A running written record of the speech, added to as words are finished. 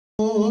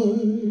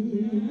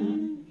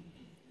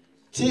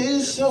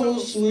'Tis so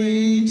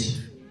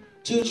sweet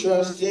to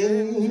trust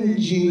in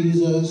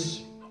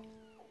Jesus,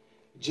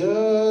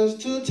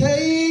 just to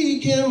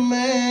take him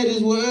at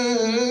his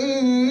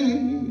word,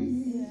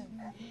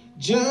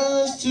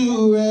 just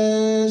to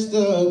rest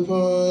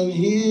upon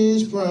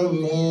his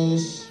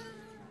promise,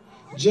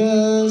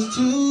 just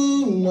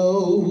to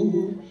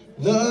know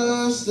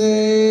thus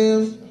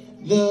saith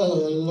the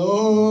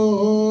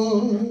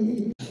Lord.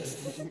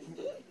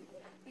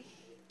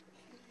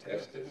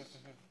 Test this.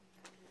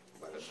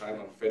 By the time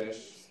I'm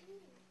finished,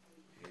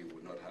 he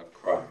would not have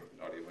cried,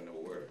 not even a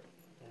word.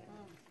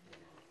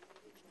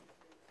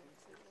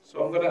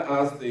 So I'm going to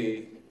ask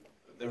the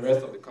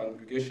rest of the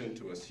congregation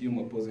to assume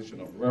a position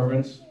of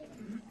reverence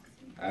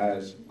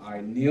as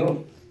I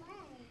kneel.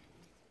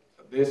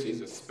 This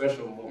is a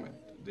special moment.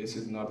 This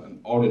is not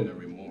an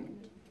ordinary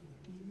moment.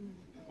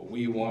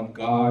 We want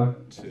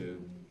God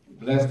to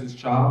bless this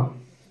child,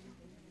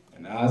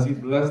 and as he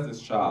blesses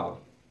this child,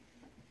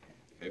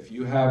 if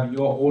you have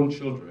your own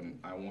children,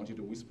 I want you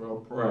to whisper a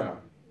prayer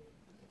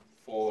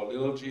for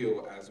little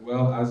Gio as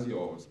well as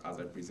yours as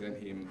I present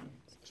him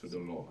to the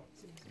Lord.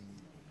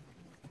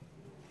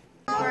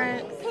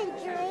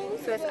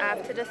 So it's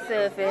after the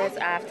service,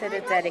 after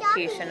the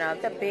dedication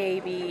of the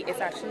baby. It's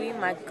actually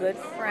my good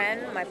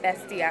friend, my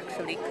bestie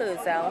actually,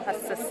 Kuzel, her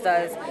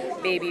sister's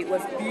baby. It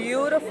was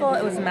beautiful.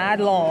 It was mad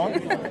long,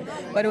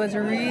 but it was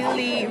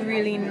really,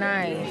 really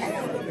nice.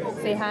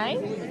 Say hi.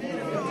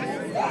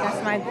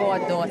 That's my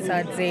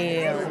goddaughter,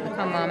 Dale.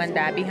 Her mom and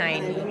dad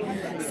behind me.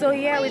 So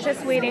yeah, we're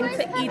just waiting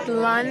to eat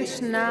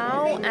lunch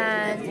now,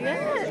 and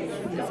yeah,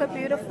 it's a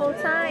beautiful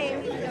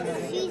time.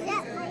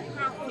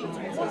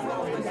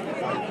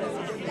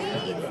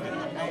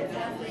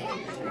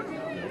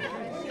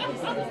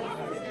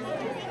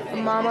 The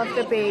mom of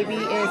the baby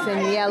is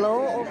in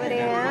yellow over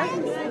there.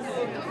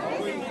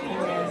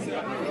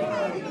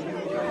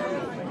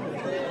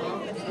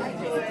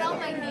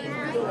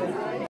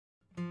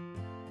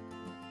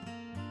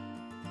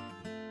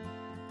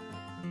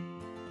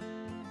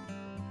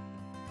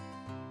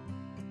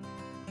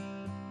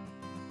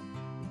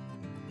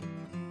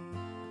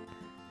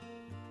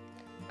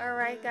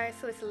 Alright guys,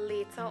 so it's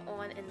later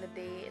on in the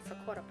day. It's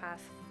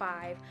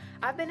 5:15.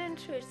 I've been in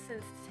church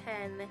since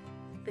 10:30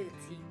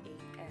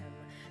 a.m.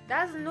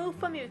 That's new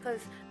for me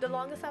because the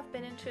longest I've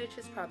been in church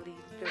is probably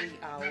 3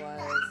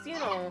 hours, you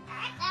know.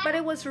 But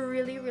it was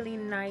really, really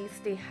nice.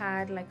 They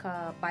had like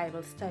a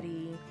Bible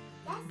study,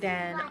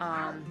 then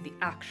the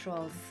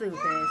actual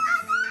service,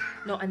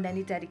 no, and then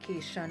the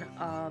dedication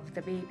of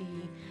the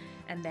baby,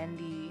 and then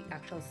the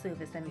actual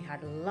service. Then we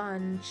had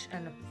lunch,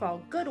 and for a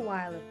good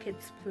while the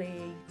kids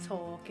play,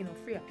 talk, you know,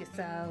 free up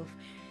yourself.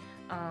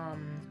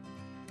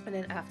 And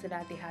then after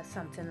that they had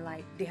something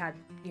like, they had,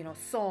 you know,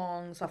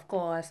 songs of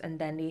course, and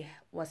then they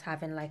was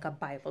having like a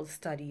Bible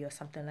study or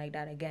something like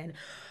that again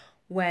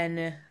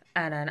when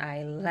Anna and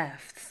I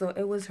left. So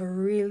it was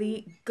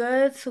really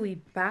good. So we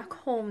back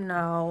home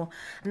now.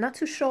 I'm not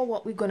too sure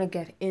what we're gonna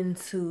get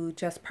into,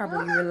 just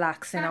probably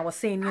relaxing. I was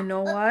saying, you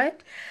know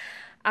what,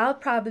 I'll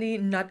probably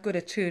not go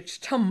to church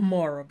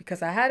tomorrow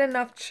because I had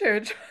enough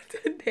church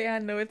today. I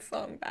know it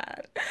sounds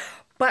bad,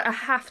 but I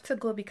have to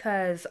go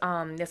because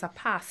there's a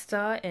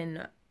pastor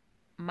in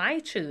my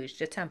church,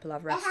 the Temple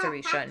of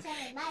Restoration.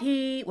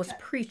 He was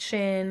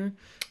preaching,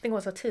 I think it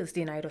was a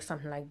Thursday night or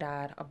something like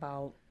that,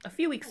 about a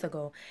few weeks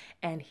ago,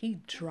 and he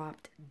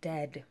dropped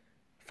dead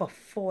for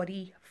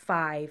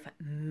 45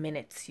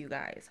 minutes, you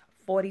guys.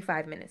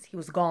 45 minutes. He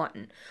was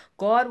gone.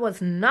 God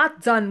was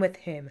not done with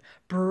him.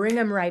 Bring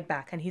him right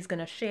back. And he's going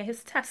to share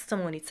his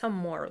testimony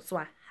tomorrow. So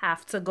I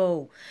have to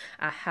go.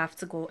 I have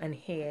to go and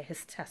hear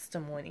his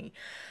testimony.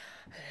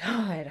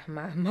 Lord,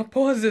 my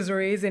pulse is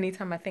raised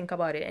anytime I think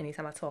about it,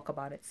 anytime I talk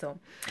about it. So,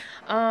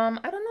 I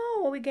don't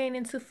know what we're getting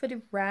into for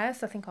the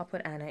rest. I think I'll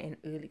put Anna in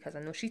early because I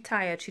know she's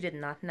tired. She did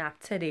not nap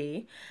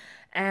today.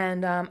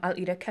 And I'll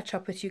either catch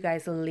up with you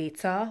guys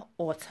later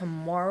or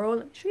tomorrow.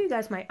 Let me show you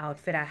guys my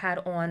outfit. I had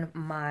on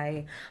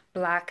my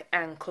black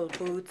ankle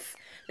boots,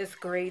 this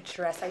gray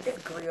dress. I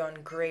did gray on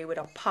gray with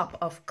a pop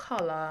of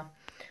color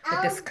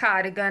with this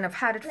cardigan. I've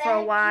had it for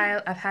a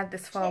while. I've had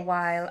this for a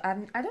while. I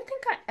don't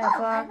think I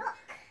ever...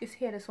 You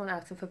hear this one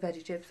asking for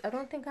veggie chips. I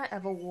don't think I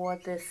ever wore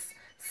this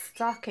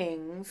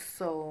stockings,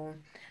 so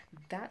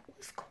that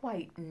was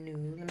quite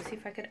new. Let me see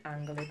if I could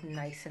angle it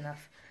nice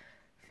enough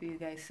for you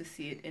guys to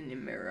see it in the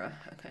mirror.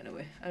 Kind of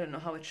way. I don't know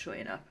how it's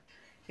showing up,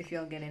 if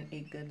y'all getting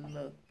a good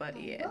look,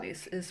 but yeah,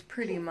 this is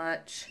pretty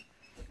much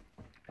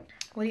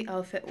what the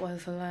outfit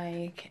was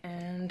like.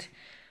 And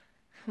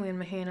wearing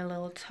my hair in a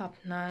little top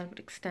knot with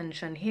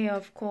extension here,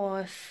 of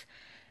course.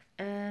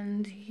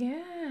 And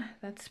yeah,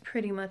 that's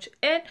pretty much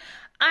it.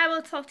 I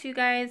will talk to you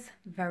guys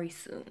very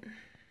soon.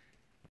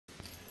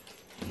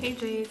 Hey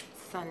Jay, it's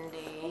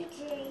Sunday.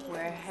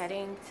 We're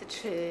heading to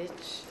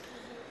church.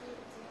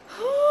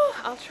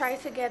 I'll try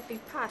to get the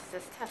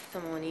pastor's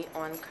testimony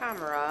on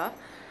camera.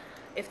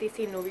 If they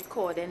say no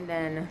recording,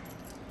 then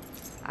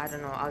I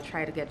don't know, I'll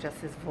try to get just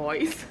his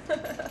voice.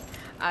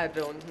 I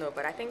don't know,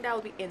 but I think that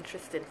will be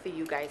interesting for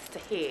you guys to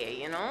hear,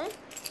 you know?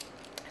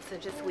 So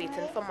just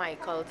waiting for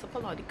Michael to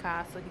pull out the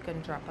car so he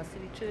can drop us to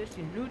the church,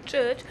 the new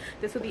church.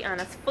 This will be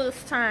Anna's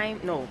first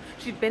time. No,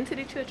 she'd been to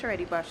the church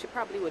already, but she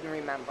probably wouldn't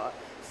remember.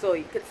 So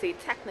you could say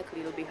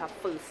technically it'll be her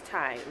first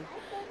time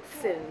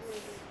since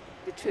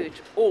the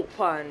church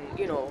opened,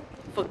 you know,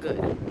 for good.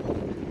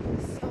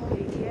 So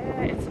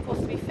yeah, it's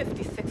supposed to be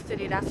 56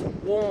 today. That's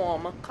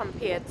warm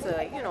compared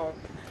to, you know,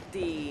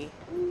 the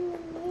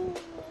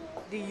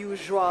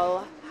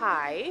usual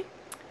high.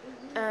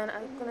 And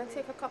I'm gonna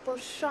take a couple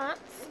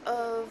shots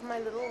of my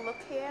little look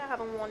here. I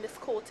haven't worn this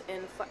coat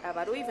in forever.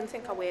 I don't even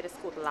think I wore this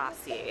coat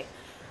last year.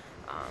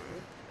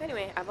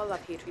 Anyway, I have a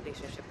love-hate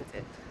relationship with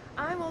it.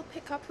 I will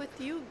pick up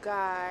with you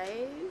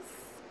guys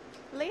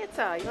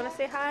later. You wanna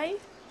say hi?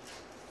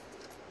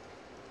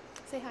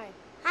 Say hi.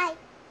 Hi.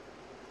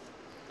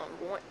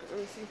 Let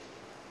me see.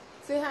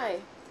 Say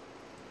hi.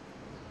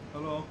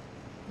 Hello.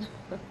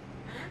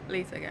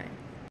 Later, guys.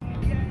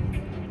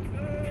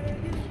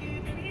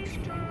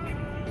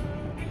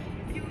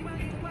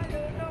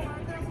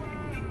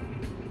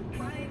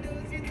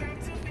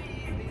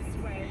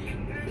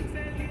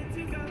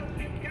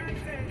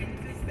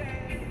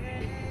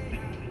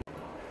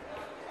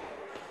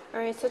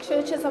 Alright, so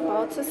church is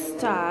about to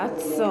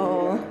start,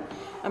 so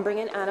I'm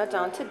bringing Anna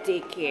down to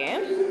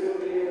daycare.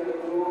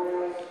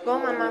 Go,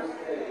 Mama.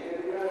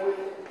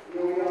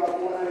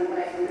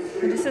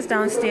 This is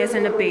downstairs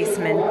in the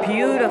basement.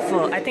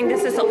 Beautiful. I think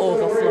this is the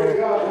overflow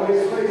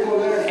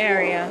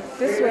area.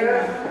 This way.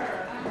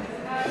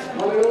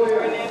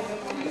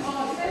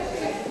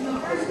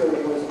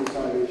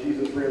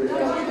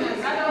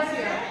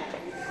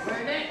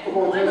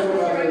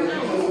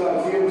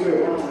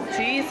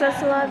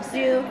 Jesus loves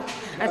you.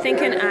 I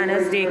think in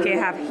Anna's daycare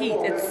have heat.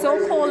 It's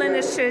so cold in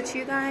this church,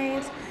 you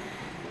guys.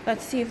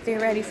 Let's see if they're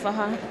ready for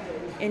her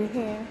in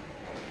here.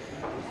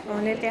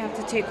 Only if they have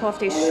to take off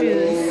their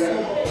shoes.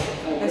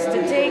 That's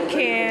the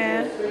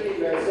daycare.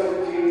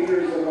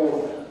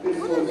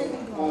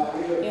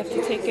 You have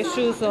to take your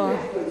shoes off.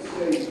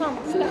 Come,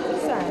 step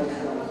aside.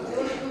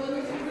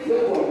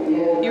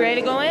 You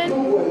ready to go in?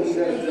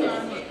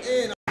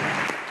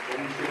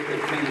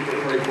 Continue to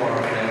pray for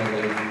our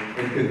family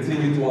and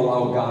continue to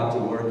allow God to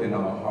work in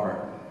our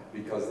heart,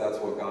 because that's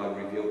what God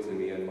revealed to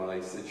me in my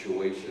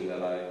situation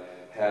that I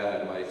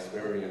had, my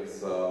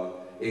experience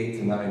 8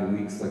 to 9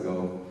 weeks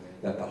ago,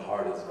 that the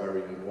heart is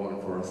very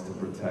important for us to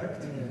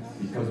protect,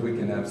 because we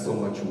can have so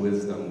much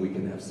wisdom, we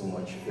can have so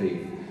much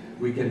faith,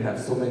 we can have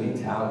so many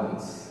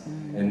talents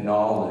and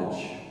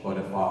knowledge, but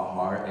if our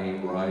heart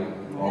ain't right,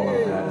 all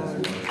of that is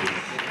worthless.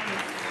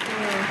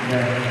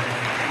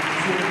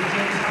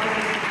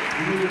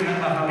 Do you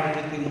remember how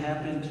everything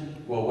happened?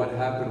 Well, what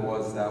happened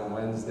was that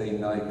Wednesday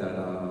night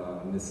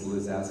that Miss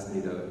Liz asked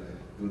me to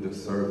do the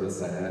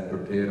service, I had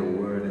prepared a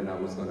word and I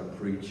was going to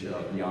preach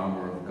the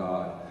armor of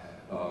God,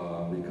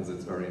 because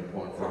it's very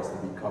important for us to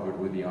be covered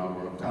with the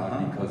armor of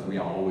God, because we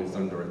are always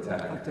under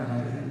attack.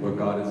 But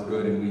God is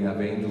good and we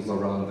have angels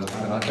around us.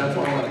 And that's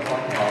what I want to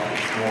talk about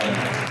this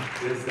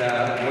morning, is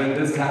that when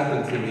this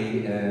happened to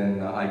me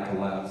and I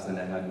collapsed and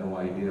I had no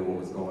idea what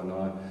was going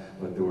on,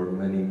 but there were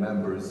many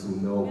members who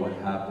know what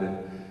happened,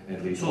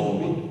 and they told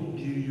me.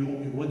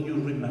 What do you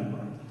remember?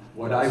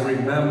 What I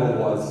remember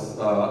was,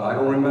 I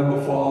don't remember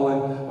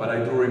falling, but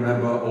I do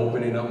remember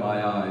opening up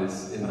my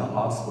eyes in the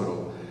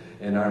hospital.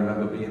 And I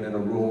remember being in a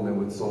room and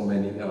with so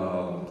many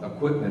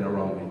equipment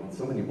around me,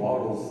 so many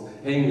bottles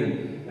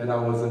hanging, and I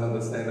wasn't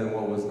understanding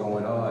what was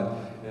going on.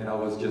 And I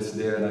was just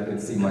there and I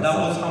could see myself.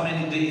 That was how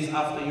many days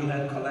after you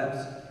had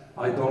collapsed?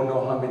 I don't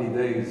know how many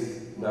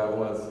days that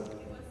was.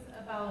 It was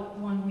about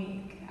 1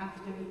 week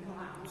after he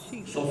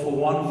collapsed. So for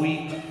 1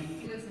 week,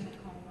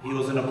 He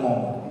was in a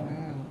coma.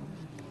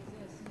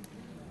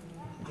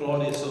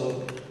 Claudia,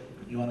 so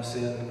you want to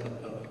say a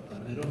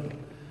little?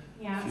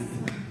 Yes.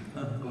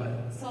 Go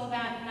ahead. So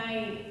that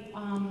night,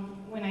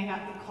 when I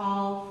got the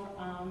call,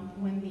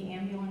 when the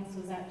ambulance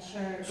was at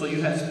church. So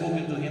you had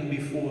spoken to him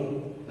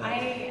before that?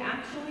 I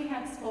actually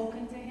had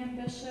spoken to him,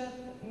 Bishop,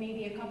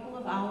 maybe a couple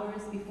of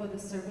hours before the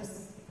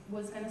service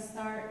was going to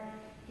start.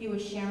 He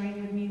was sharing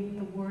with me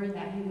the word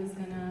that he was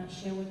going to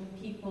share with the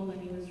people,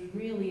 and he was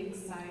really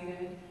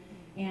excited.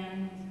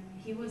 And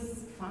he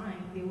was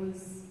fine. There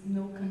was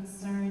no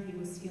concern. He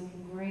was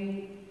feeling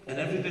great. And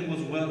everything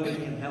was well with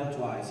him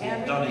health-wise. He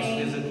had done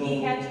his physical.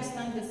 He had just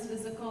done his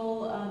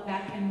physical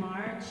back in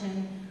March,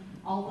 and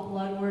all the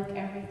blood work,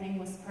 everything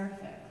was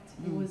perfect.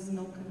 There was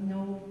no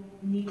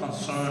need of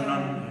concern,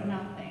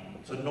 nothing.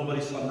 So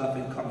nobody saw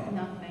nothing coming.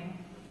 Nothing.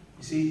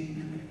 You see,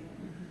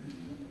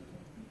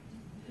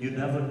 you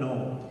never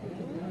know.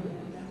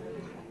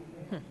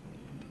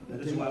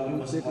 That is why we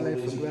must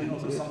always,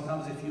 because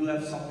sometimes if you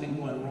have something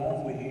going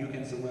wrong with you, you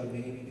can say, well,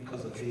 maybe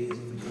because of this.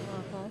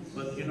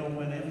 But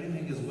when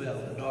everything is well,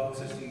 the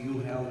doctor says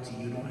you're healthy,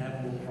 you don't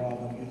have no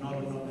problem, you're not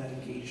on no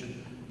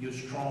medication, you're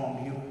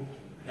strong,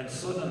 and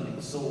suddenly,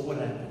 so what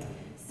happened?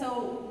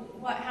 So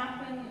what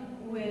happened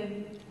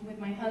with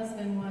my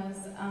husband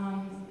was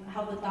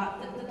how the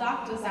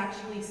doctors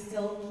actually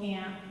still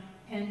can't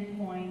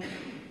pinpoint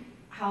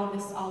how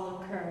this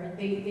all occurred.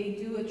 They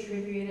do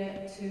attribute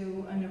it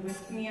to an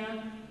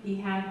arrhythmia. He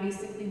had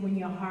basically when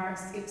your heart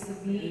skips a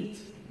beat,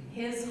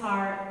 his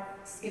heart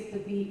skipped a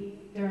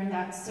beat during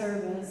that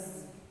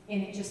service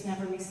and it just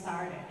never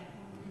restarted.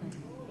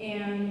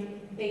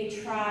 And they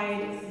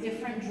tried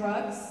different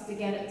drugs to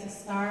get it to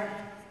start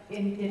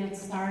and didn't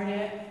start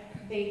it.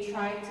 They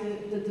tried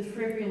the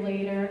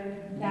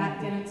defibrillator,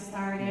 that didn't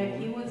start it.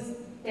 He was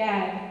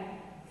dead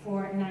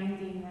for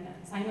 90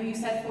 minutes. I know you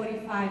said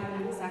 45,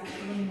 but it was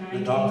actually 90 minutes.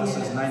 The doctor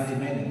says 90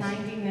 minutes.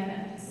 90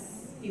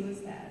 minutes. He was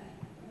dead.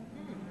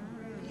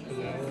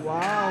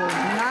 Wow,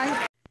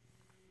 nice.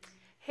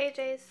 Hey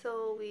Jay,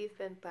 so we've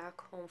been back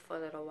home for a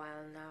little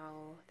while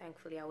now.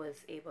 Thankfully I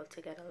was able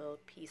to get a little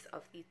piece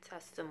of the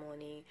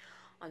testimony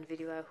on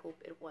video. I hope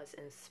it was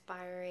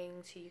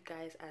inspiring to you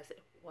guys as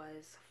it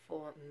was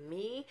for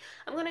me.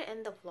 I'm gonna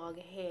end the vlog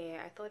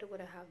here. I thought it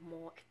would have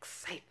more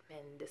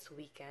excitement this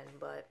weekend,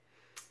 but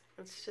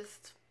it's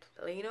just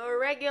plain or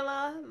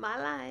regular,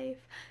 my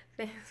life.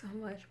 Thanks so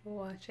much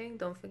for watching.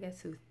 Don't forget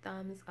to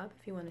thumbs up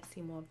if you want to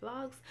see more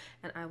vlogs,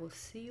 and I will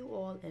see you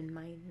all in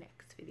my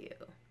next video.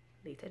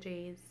 Later,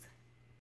 Jays.